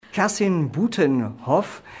Kerstin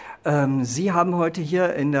Butenhoff, Sie haben heute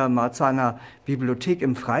hier in der Marzahner Bibliothek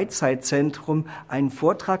im Freizeitzentrum einen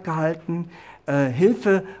Vortrag gehalten.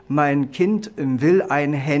 Hilfe, mein Kind will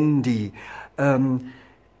ein Handy.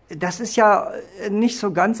 Das ist ja nicht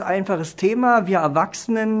so ganz einfaches Thema. Wir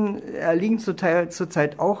Erwachsenen erliegen zum Teil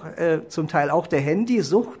auch der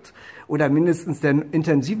Handysucht oder mindestens der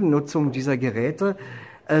intensiven Nutzung dieser Geräte.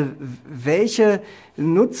 Welche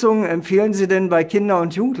Nutzung empfehlen Sie denn bei Kindern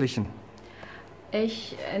und Jugendlichen?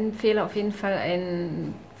 Ich empfehle auf jeden Fall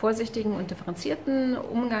einen vorsichtigen und differenzierten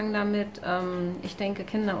Umgang damit. Ich denke,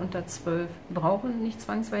 Kinder unter 12 brauchen nicht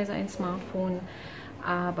zwangsweise ein Smartphone,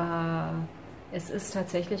 aber es ist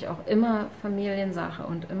tatsächlich auch immer Familiensache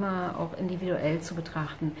und immer auch individuell zu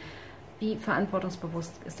betrachten. Wie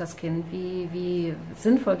verantwortungsbewusst ist das Kind? Wie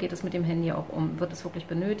sinnvoll geht es mit dem Handy auch um? Wird es wirklich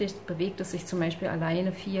benötigt? Bewegt es sich zum Beispiel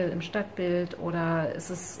alleine viel im Stadtbild oder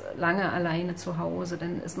ist es lange alleine zu Hause?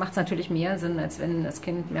 Denn es macht natürlich mehr Sinn, als wenn das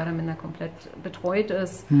Kind mehr oder minder komplett betreut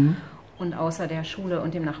ist und außer der Schule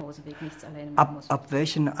und dem Nachhauseweg nichts alleine machen muss. Ab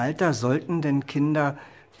welchem Alter sollten denn Kinder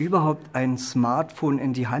überhaupt ein Smartphone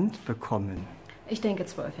in die Hand bekommen? Ich denke,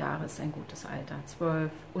 12 Jahre ist ein gutes Alter.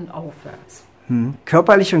 12 und aufwärts.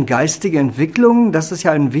 Körperliche und geistige Entwicklung, das ist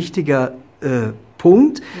ja ein wichtiger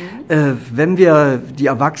Punkt. Wenn wir die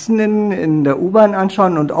Erwachsenen in der U-Bahn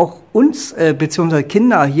anschauen und auch uns beziehungsweise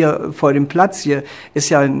Kinder hier vor dem Platz, hier ist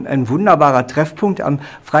ja ein wunderbarer Treffpunkt am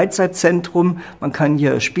Freizeitzentrum. Man kann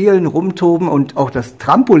hier spielen, rumtoben und auch das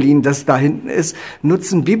Trampolin, das da hinten ist,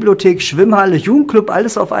 nutzen. Bibliothek, Schwimmhalle, Jugendclub,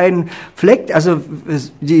 alles auf einen Fleck. Also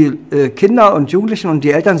die Kinder und Jugendlichen und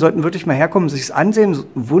die Eltern sollten wirklich mal herkommen, sich es ansehen.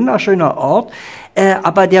 Wunderschöner Ort.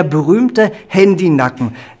 Aber der berühmte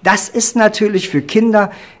Handynacken, das ist natürlich für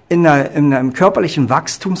Kinder in einer körperlichen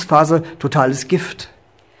Wachstumsphase totales Gift.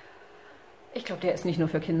 Ich glaube, der ist nicht nur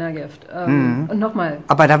für Kinder Gift. Und nochmal.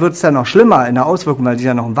 Aber da wird es dann noch schlimmer in der Auswirkung, weil die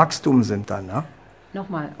ja noch im Wachstum sind dann, ne?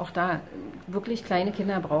 Nochmal, auch da, wirklich kleine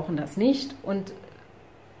Kinder brauchen das nicht. Und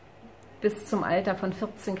bis zum Alter von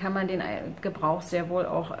 14 kann man den Gebrauch sehr wohl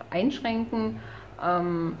auch einschränken.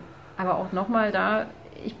 Aber auch nochmal da,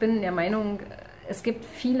 ich bin der Meinung, es gibt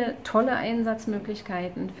viele tolle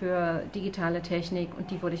Einsatzmöglichkeiten für digitale Technik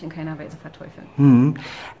und die würde ich in keiner Weise verteufeln.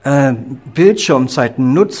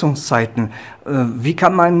 Bildschirmzeiten, Nutzungszeiten, wie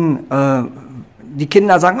kann man die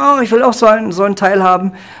Kinder sagen, oh, ich will auch so ein Teil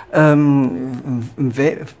haben. In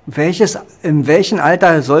welchem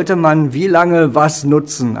Alter sollte man wie lange was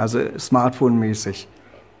nutzen, also Smartphone-mäßig?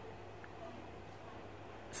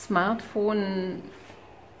 Smartphone,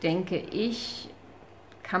 denke ich,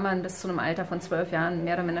 kann man bis zu einem Alter von 12 Jahren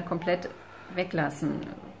mehr oder minder komplett weglassen.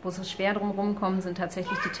 Wo es schwer drum rumkommen, sind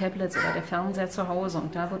tatsächlich die Tablets oder der Fernseher zu Hause.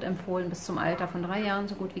 Und da wird empfohlen, bis zum Alter von 3 Jahren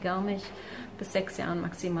so gut wie gar nicht, bis 6 Jahren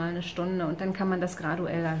maximal eine Stunde. Und dann kann man das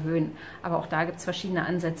graduell erhöhen. Aber auch da gibt es verschiedene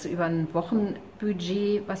Ansätze über ein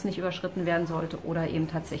Wochenbudget, was nicht überschritten werden sollte, oder eben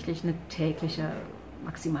tatsächlich eine tägliche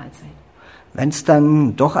Maximalzeit. Wenn es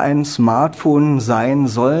dann doch ein Smartphone sein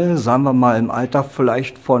soll, sagen wir mal im Alter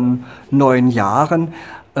vielleicht von 9 Jahren,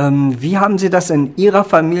 wie haben Sie das in Ihrer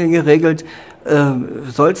Familie geregelt?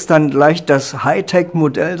 Soll es dann gleich das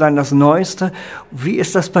Hightech-Modell sein, das Neueste? Wie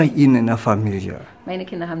ist das bei Ihnen in der Familie? Meine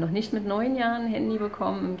Kinder haben noch nicht mit 9 Jahren ein Handy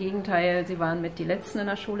bekommen. Im Gegenteil, sie waren mit die Letzten in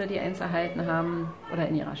der Schule, die eins erhalten haben, oder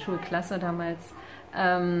in ihrer Schulklasse damals.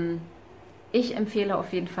 Ich empfehle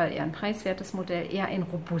auf jeden Fall eher ein preiswertes Modell, eher ein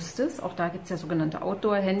robustes. Auch da gibt es ja sogenannte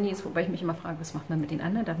Outdoor-Handys, wobei ich mich immer frage, was macht man mit den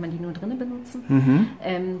anderen? Darf man die nur drinnen benutzen?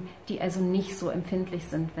 Die also nicht so empfindlich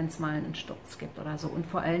sind, wenn es mal einen Sturz gibt oder so. Und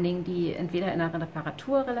vor allen Dingen, die entweder in einer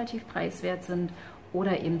Reparatur relativ preiswert sind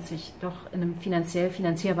oder eben sich doch in einem finanziell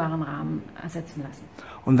finanzierbaren Rahmen ersetzen lassen.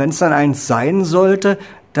 Und wenn es dann eins sein sollte,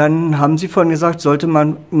 dann haben Sie vorhin gesagt, sollte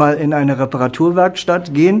man mal in eine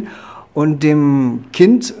Reparaturwerkstatt gehen und dem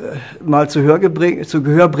Kind mal zu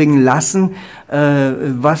Gehör bringen lassen,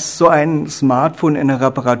 was so ein Smartphone in der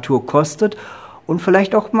Reparatur kostet und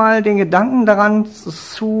vielleicht auch mal den Gedanken daran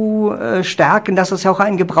zu stärken, dass es ja auch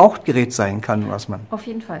ein Gebrauchtgerät sein kann, was man... Auf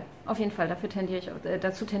jeden Fall.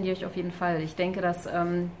 Dazu tendiere ich auf jeden Fall. Ich denke, dass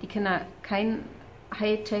die Kinder kein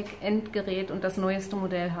Hightech-Endgerät und das neueste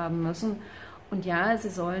Modell haben müssen. Und ja, sie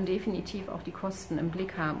sollen definitiv auch die Kosten im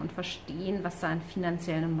Blick haben und verstehen, was da an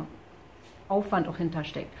finanziellem Aufwand auch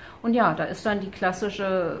hintersteckt. Und ja, da ist dann die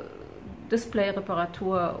klassische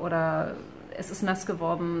Display-Reparatur oder es ist nass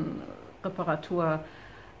geworden Reparatur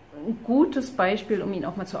ein gutes Beispiel, um Ihnen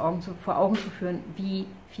auch mal vor Augen zu führen, wie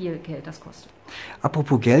viel Geld das kostet.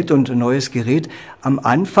 Apropos Geld und neues Gerät, am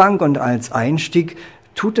Anfang und als Einstieg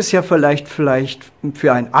tut es ja vielleicht für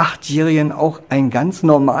einen 8-Jährigen auch ein ganz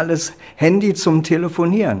normales Handy zum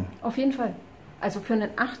Telefonieren. Auf jeden Fall. Also für einen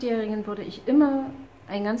 8-Jährigen würde ich immer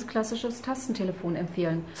ein ganz klassisches Tastentelefon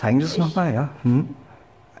empfehlen. Zeigen Sie es nochmal, ja?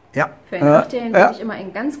 Ja. Für einen 8-Jährigen würde ich immer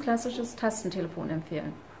ein ganz klassisches Tastentelefon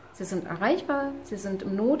empfehlen. Sie sind erreichbar, sie sind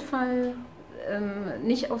im Notfall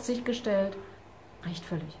nicht auf sich gestellt. Reicht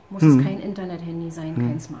völlig. Muss es kein Internet-Handy sein,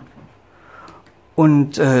 kein Smartphone.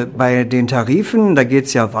 Und bei den Tarifen, da geht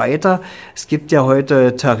es ja weiter. Es gibt ja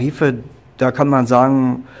heute Tarife, da kann man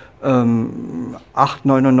sagen,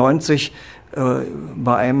 8,99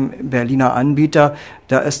 bei einem Berliner Anbieter.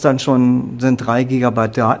 Da ist dann sind 3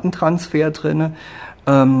 Gigabyte Datentransfer drin.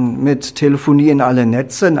 Mit Telefonie in alle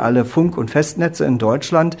Netze, in alle Funk- und Festnetze in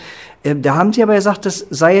Deutschland. Da haben Sie aber gesagt, das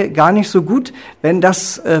sei gar nicht so gut, wenn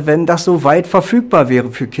das so weit verfügbar wäre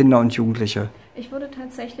für Kinder und Jugendliche. Ich würde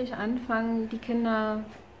tatsächlich anfangen, die Kinder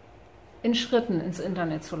in Schritten ins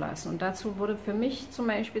Internet zu lassen. Und dazu würde für mich zum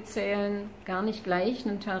Beispiel zählen, gar nicht gleich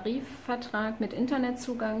einen Tarifvertrag mit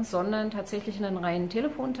Internetzugang, sondern tatsächlich einen reinen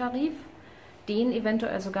Telefontarif. Den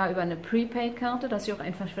eventuell sogar über eine Prepaid-Karte, dass sie auch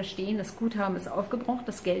einfach verstehen, das Guthaben ist aufgebraucht,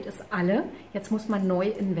 das Geld ist alle, jetzt muss man neu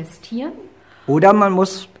investieren. Oder man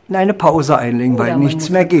muss eine Pause einlegen, weil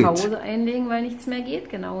nichts mehr geht. Pause einlegen, weil nichts mehr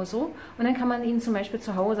geht, genau so. Und dann kann man ihnen zum Beispiel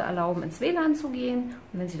zu Hause erlauben, ins WLAN zu gehen.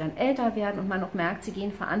 Und wenn sie dann älter werden und man auch merkt, sie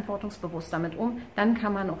gehen verantwortungsbewusst damit um, dann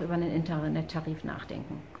kann man auch über einen Internettarif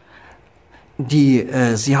nachdenken. Sie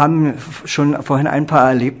haben schon vorhin ein paar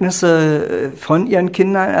Erlebnisse von Ihren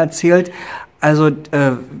Kindern erzählt. Also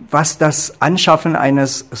was das Anschaffen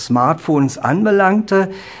eines Smartphones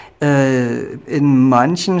anbelangte, in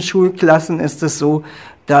manchen Schulklassen ist es so,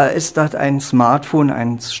 da ist das ein Smartphone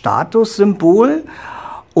ein Statussymbol.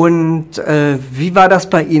 Und wie war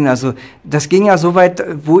das bei Ihnen? Also das ging ja so weit,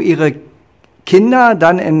 wo Ihre Kinder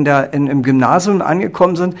dann im Gymnasium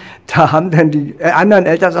angekommen sind, da haben dann die anderen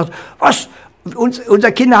Eltern gesagt, was?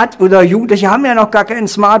 Unser Kinder oder Jugendliche haben ja noch gar kein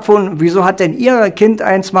Smartphone. Wieso hat denn Ihr Kind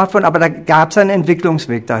ein Smartphone? Aber da gab es einen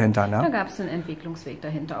Entwicklungsweg dahinter, ne? Da gab es einen Entwicklungsweg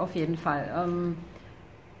dahinter, auf jeden Fall.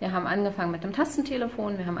 Wir haben angefangen mit einem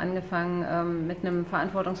Tastentelefon, wir haben angefangen mit einem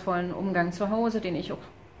verantwortungsvollen Umgang zu Hause, den ich auch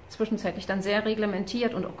zwischenzeitlich dann sehr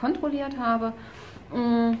reglementiert und auch kontrolliert habe.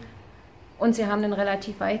 Und sie haben einen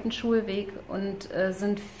relativ weiten Schulweg und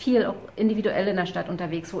sind viel auch individuell in der Stadt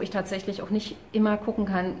unterwegs, wo ich tatsächlich auch nicht immer gucken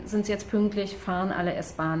kann, sind sie jetzt pünktlich, fahren alle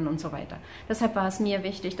S-Bahnen und so weiter. Deshalb war es mir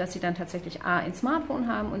wichtig, dass sie dann tatsächlich A, ein Smartphone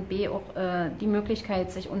haben und B, auch die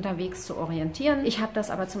Möglichkeit, sich unterwegs zu orientieren. Ich habe das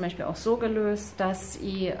aber zum Beispiel auch so gelöst, dass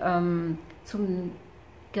sie zum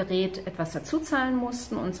Gerät etwas dazu zahlen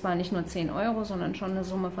mussten, und zwar nicht nur 10 €, sondern schon eine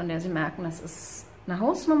Summe, von der sie merken, das ist eine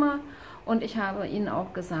Hausnummer. Und ich habe ihnen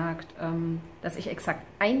auch gesagt, dass ich exakt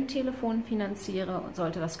ein Telefon finanziere, und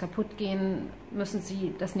sollte das kaputt gehen, müssen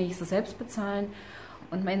sie das nächste selbst bezahlen.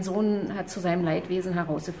 Und mein Sohn hat zu seinem Leidwesen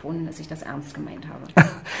herausgefunden, dass ich das ernst gemeint habe.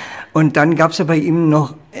 Und dann gab es ja bei ihm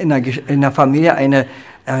noch in der Familie eine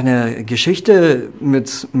Geschichte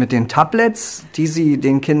mit den Tablets, die sie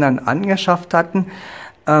den Kindern angeschafft hatten.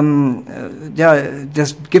 Ja,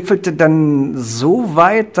 das gipfelte dann so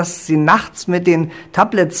weit, dass sie nachts mit den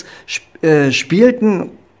Tablets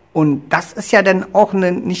spielten. Und das ist ja dann auch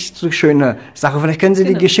eine nicht so schöne Sache. Vielleicht können Sie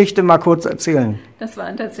die Geschichte mal kurz erzählen. Das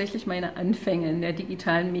waren tatsächlich meine Anfänge in der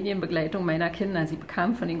digitalen Medienbegleitung meiner Kinder. Sie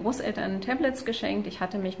bekamen von den Großeltern Tablets geschenkt. Ich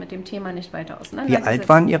hatte mich mit dem Thema nicht weiter auseinandergesetzt. Wie alt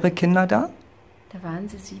waren Ihre Kinder da? Da waren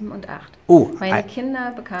sie 7 und 8. Oh, meine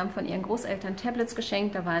Kinder bekamen von ihren Großeltern Tablets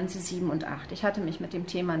geschenkt, da waren sie 7 und 8. Ich hatte mich mit dem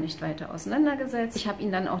Thema nicht weiter auseinandergesetzt. Ich habe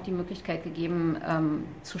ihnen dann auch die Möglichkeit gegeben,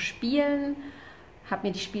 zu spielen. Habe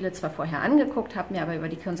mir die Spiele zwar vorher angeguckt, habe mir aber über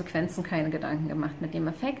die Konsequenzen keine Gedanken gemacht. Mit dem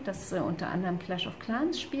Effekt, dass sie unter anderem Clash of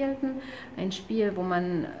Clans spielten. Ein Spiel, wo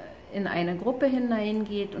man in eine Gruppe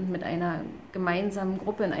hineingeht und mit einer gemeinsamen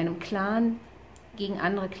Gruppe in einem Clan gegen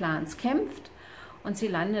andere Clans kämpft. Und sie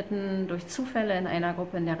landeten durch Zufälle in einer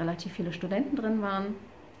Gruppe, in der relativ viele Studenten drin waren.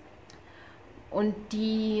 Und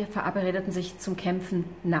die verabredeten sich zum Kämpfen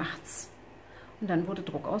nachts. Und dann wurde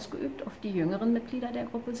Druck ausgeübt auf die jüngeren Mitglieder der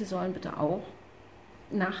Gruppe. Sie sollen bitte auch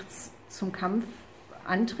nachts zum Kampf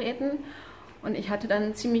antreten. Und ich hatte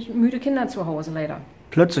dann ziemlich müde Kinder zu Hause, leider.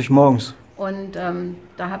 Plötzlich morgens. Und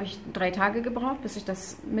da habe ich 3 Tage gebraucht, bis ich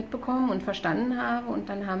das mitbekommen und verstanden habe. Und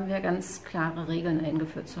dann haben wir ganz klare Regeln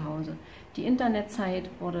eingeführt zu Hause. Die Internetzeit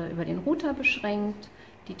wurde über den Router beschränkt.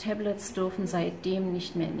 Die Tablets dürfen seitdem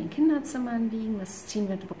nicht mehr in den Kinderzimmern liegen. Das ziehen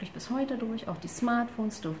wir wirklich bis heute durch. Auch die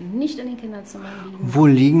Smartphones dürfen nicht in den Kinderzimmern liegen. Wo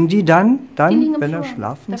liegen die dann die liegen im wenn Flur. der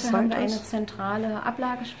Schlafenszeit ist? Dafür haben wir eine zentrale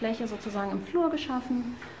Ablagefläche sozusagen im Flur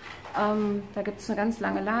geschaffen. Da gibt es eine ganz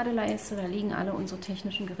lange Ladeleiste, da liegen alle unsere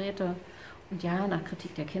technischen Geräte. Und ja, nach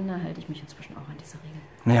Kritik der Kinder halte ich mich inzwischen auch an diese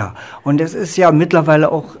Regel. Ja, und es ist ja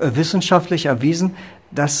mittlerweile auch wissenschaftlich erwiesen,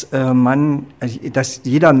 dass dass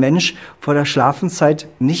jeder Mensch vor der Schlafenszeit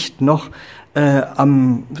nicht noch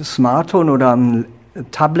am Smartphone oder am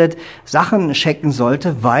Tablet Sachen checken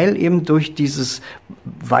sollte, weil eben durch dieses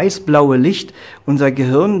weiß-blaue Licht unser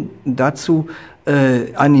Gehirn dazu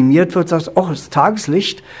animiert wird, sagt, oh, es ist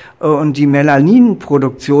Tageslicht und die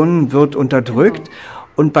Melaninproduktion wird unterdrückt. Genau.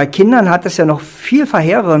 Und bei Kindern hat es ja noch viel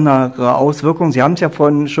verheerendere Auswirkungen. Sie haben es ja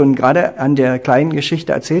vorhin schon gerade an der kleinen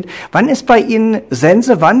Geschichte erzählt. Wann ist bei Ihnen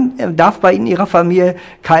Sense, wann darf bei Ihnen Ihrer Familie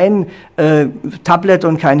kein Tablet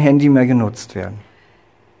und kein Handy mehr genutzt werden?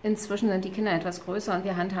 Inzwischen sind die Kinder etwas größer und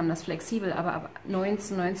wir handhaben das flexibel, aber ab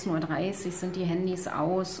 19:30 Uhr sind die Handys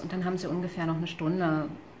aus und dann haben sie ungefähr noch eine Stunde,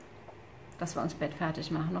 dass wir uns Bett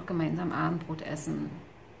fertig machen, noch gemeinsam Abendbrot essen,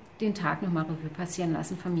 den Tag nochmal Revue passieren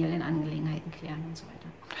lassen, Familienangelegenheiten klären und so weiter.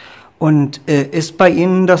 Und ist bei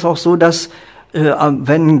Ihnen das auch so, dass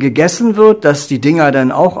wenn gegessen wird, dass die Dinger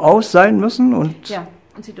dann auch aus sein müssen? Ja,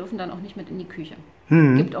 und sie dürfen dann auch nicht mit in die Küche.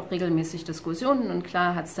 Es gibt auch regelmäßig Diskussionen und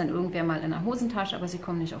klar hat es dann irgendwer mal in der Hosentasche, aber sie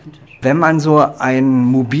kommen nicht auf den Tisch. Wenn man so ein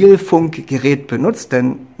Mobilfunkgerät benutzt,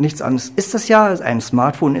 denn nichts anderes ist das ja, ein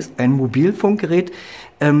Smartphone ist ein Mobilfunkgerät,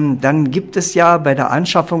 dann gibt es ja bei der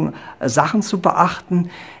Anschaffung Sachen zu beachten.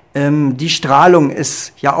 Die Strahlung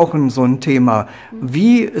ist ja auch so ein Thema.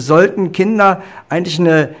 Wie sollten Kinder eigentlich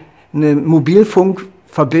eine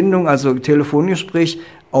Mobilfunkverbindung, also Telefongespräch,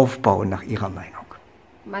 aufbauen nach Ihrer Meinung?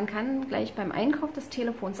 Man kann gleich beim Einkauf des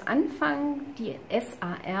Telefons anfangen, die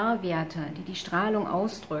SAR-Werte, die die Strahlung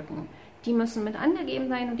ausdrücken, die müssen mit angegeben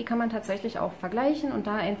sein und die kann man tatsächlich auch vergleichen und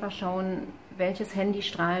da einfach schauen, welches Handy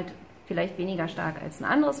strahlt vielleicht weniger stark als ein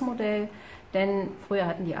anderes Modell, denn früher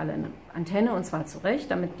hatten die alle eine Antenne und zwar zu Recht,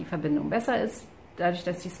 damit die Verbindung besser ist. Dadurch,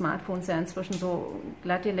 dass die Smartphones ja inzwischen so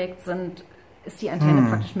glattgeleckt sind, ist die Antenne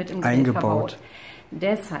praktisch mit im Gerät verbaut.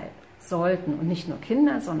 Deshalb sollten, und nicht nur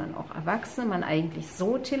Kinder, sondern auch Erwachsene, man eigentlich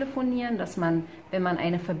so telefonieren, dass man, wenn man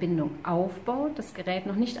eine Verbindung aufbaut, das Gerät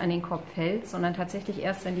noch nicht an den Kopf hält, sondern tatsächlich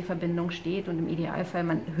erst, wenn die Verbindung steht und im Idealfall,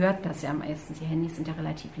 man hört das ja meistens, die Handys sind ja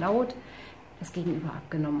relativ laut, das Gegenüber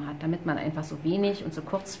abgenommen hat, damit man einfach so wenig und so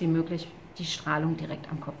kurz wie möglich die Strahlung direkt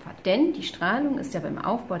am Kopf hat. Denn die Strahlung ist ja beim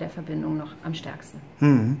Aufbau der Verbindung noch am stärksten.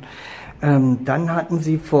 Dann hatten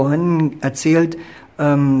Sie vorhin erzählt,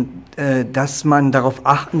 dass man darauf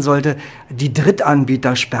achten sollte, die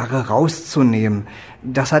Drittanbietersperre rauszunehmen.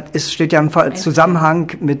 Das steht ja im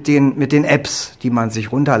Zusammenhang mit den Apps, die man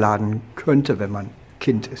sich runterladen könnte, wenn man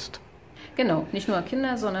Kind ist. Genau, nicht nur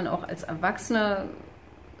Kinder, sondern auch als Erwachsene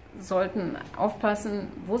sollten aufpassen,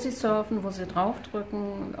 wo sie surfen, wo sie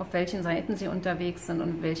draufdrücken, auf welchen Seiten sie unterwegs sind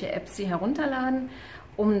und welche Apps sie herunterladen.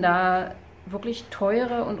 Um da wirklich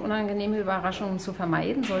teure und unangenehme Überraschungen zu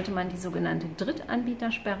vermeiden, sollte man die sogenannte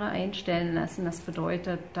Drittanbietersperre einstellen lassen. Das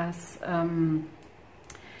bedeutet, dass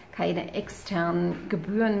keine externen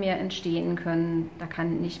Gebühren mehr entstehen können. Da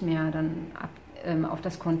kann nicht mehr dann auf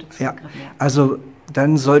das Konto zugegriffen werden. Ja, also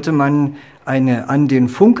dann sollte man an den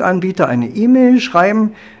Funkanbieter eine E-Mail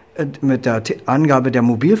schreiben mit der Angabe der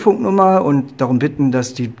Mobilfunknummer und darum bitten,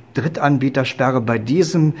 dass die Drittanbietersperre bei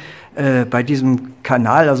diesem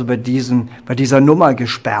Kanal, also bei dieser Nummer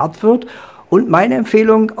gesperrt wird. Und meine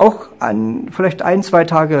Empfehlung auch vielleicht 1-2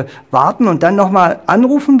 Tage warten und dann nochmal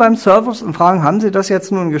anrufen beim Service und fragen, haben Sie das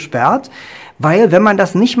jetzt nun gesperrt? Weil wenn man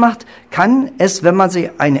das nicht macht, kann es, wenn man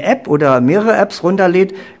sich eine App oder mehrere Apps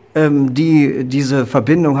runterlädt, die diese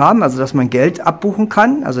Verbindung haben, also dass man Geld abbuchen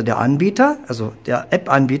kann, also der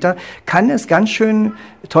App-Anbieter, kann es ganz schön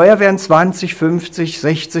teuer werden, 20, 50,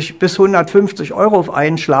 60 bis 150 Euro auf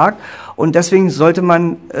einen Schlag. Und deswegen sollte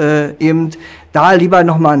man eben da lieber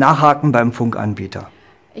nochmal nachhaken beim Funkanbieter.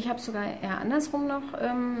 Ich habe sogar eher andersrum noch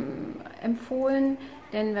empfohlen,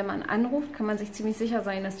 denn wenn man anruft, kann man sich ziemlich sicher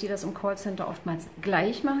sein, dass die das im Callcenter oftmals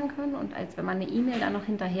gleich machen können. Und wenn man eine E-Mail dann noch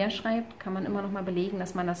hinterher schreibt, kann man immer noch mal belegen,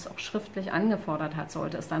 dass man das auch schriftlich angefordert hat.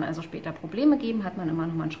 Sollte es dann also später Probleme geben, hat man immer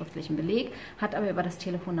noch mal einen schriftlichen Beleg, hat aber über das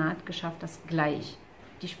Telefonat geschafft, dass gleich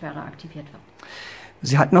die Sperre aktiviert wird.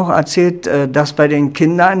 Sie hat noch erzählt, dass bei den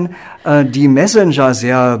Kindern die Messenger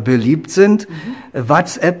sehr beliebt sind,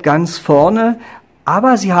 WhatsApp ganz vorne.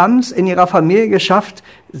 Aber Sie haben es in Ihrer Familie geschafft,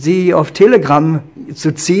 sie auf Telegram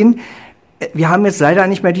zu ziehen. Wir haben jetzt leider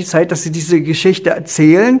nicht mehr die Zeit, dass Sie diese Geschichte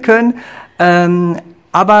erzählen können.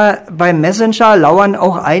 Aber beim Messenger lauern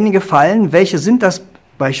auch einige Fallen. Welche sind das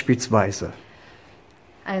beispielsweise?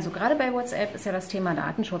 Also gerade bei WhatsApp ist ja das Thema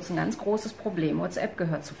Datenschutz ein ganz großes Problem. WhatsApp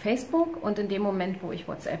gehört zu Facebook und in dem Moment, wo ich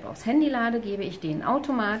WhatsApp aufs Handy lade, gebe ich denen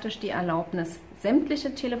automatisch die Erlaubnis,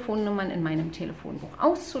 sämtliche Telefonnummern in meinem Telefonbuch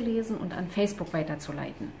auszulesen und an Facebook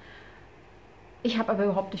weiterzuleiten. Ich habe aber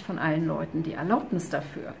überhaupt nicht von allen Leuten die Erlaubnis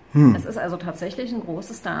dafür. Es ist also tatsächlich ein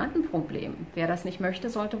großes Datenproblem. Wer das nicht möchte,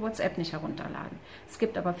 sollte WhatsApp nicht herunterladen. Es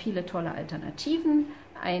gibt aber viele tolle Alternativen.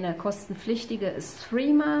 Eine kostenpflichtige ist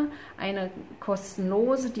Thema, eine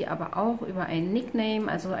kostenlose, die aber auch über einen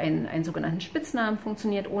Nickname, also einen sogenannten Spitznamen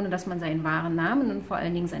funktioniert, ohne dass man seinen wahren Namen und vor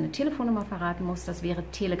allen Dingen seine Telefonnummer verraten muss. Das wäre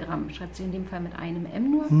Telegram. Schreibt sie in dem Fall mit einem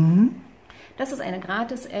M nur. Das ist eine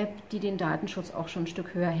Gratis-App, die den Datenschutz auch schon ein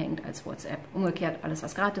Stück höher hängt als WhatsApp. Umgekehrt, alles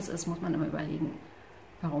was gratis ist, muss man immer überlegen,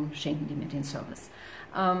 warum schenken die mir den Service.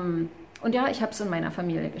 Und ja, ich habe es in meiner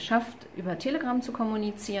Familie geschafft, über Telegram zu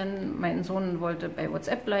kommunizieren. Mein Sohn wollte bei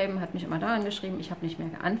WhatsApp bleiben, hat mich immer da angeschrieben, ich habe nicht mehr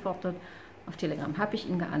geantwortet. Auf Telegram habe ich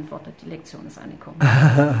ihm geantwortet, die Lektion ist angekommen.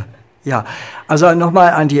 Ja, also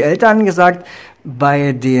nochmal an die Eltern gesagt,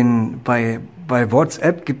 bei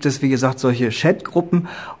WhatsApp gibt es, wie gesagt, solche Chatgruppen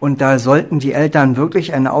und da sollten die Eltern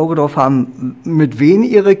wirklich ein Auge drauf haben, mit wen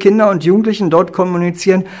ihre Kinder und Jugendlichen dort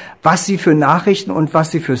kommunizieren, was sie für Nachrichten und was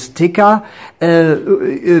sie für Sticker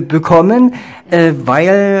bekommen,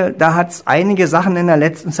 weil da hat es einige Sachen in der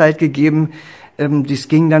letzten Zeit gegeben. Dies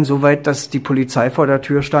ging dann so weit, dass die Polizei vor der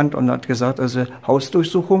Tür stand und hat gesagt, also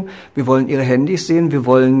Hausdurchsuchung, wir wollen ihre Handys sehen, wir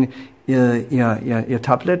wollen ihr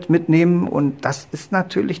Tablet mitnehmen und das ist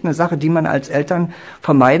natürlich eine Sache, die man als Eltern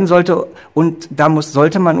vermeiden sollte und da muss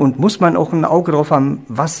man auch ein Auge drauf haben,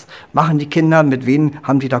 was machen die Kinder, mit wem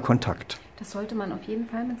haben die da Kontakt. Das sollte man auf jeden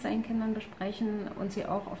Fall mit seinen Kindern besprechen und sie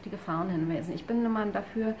auch auf die Gefahren hinweisen. Ich bin immer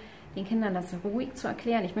dafür, den Kindern das ruhig zu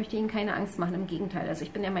erklären. Ich möchte ihnen keine Angst machen, im Gegenteil. Also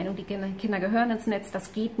ich bin der Meinung, die Kinder gehören ins Netz,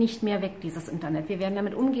 das geht nicht mehr weg, dieses Internet. Wir werden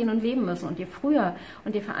damit umgehen und leben müssen. Und je früher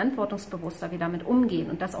und je verantwortungsbewusster wir damit umgehen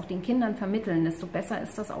und das auch den Kindern vermitteln, desto besser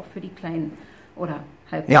ist das auch für die Kleinen oder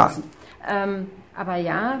Halbgroßen. Ja. Aber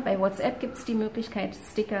ja, bei WhatsApp gibt es die Möglichkeit,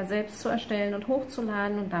 Sticker selbst zu erstellen und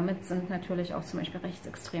hochzuladen und damit sind natürlich auch zum Beispiel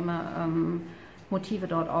rechtsextreme Motive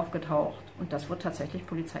dort aufgetaucht und das wird tatsächlich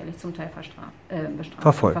polizeilich zum Teil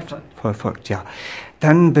bestraft. Verfolgt, ja.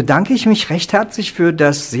 Dann bedanke ich mich recht herzlich für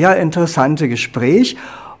das sehr interessante Gespräch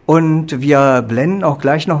und wir blenden auch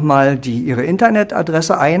gleich nochmal Ihre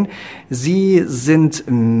Internetadresse ein. Sie sind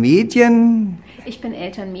Ich bin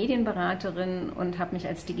Elternmedienberaterin und habe mich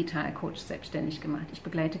als Digitalcoach selbstständig gemacht. Ich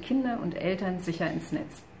begleite Kinder und Eltern sicher ins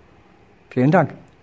Netz. Vielen Dank.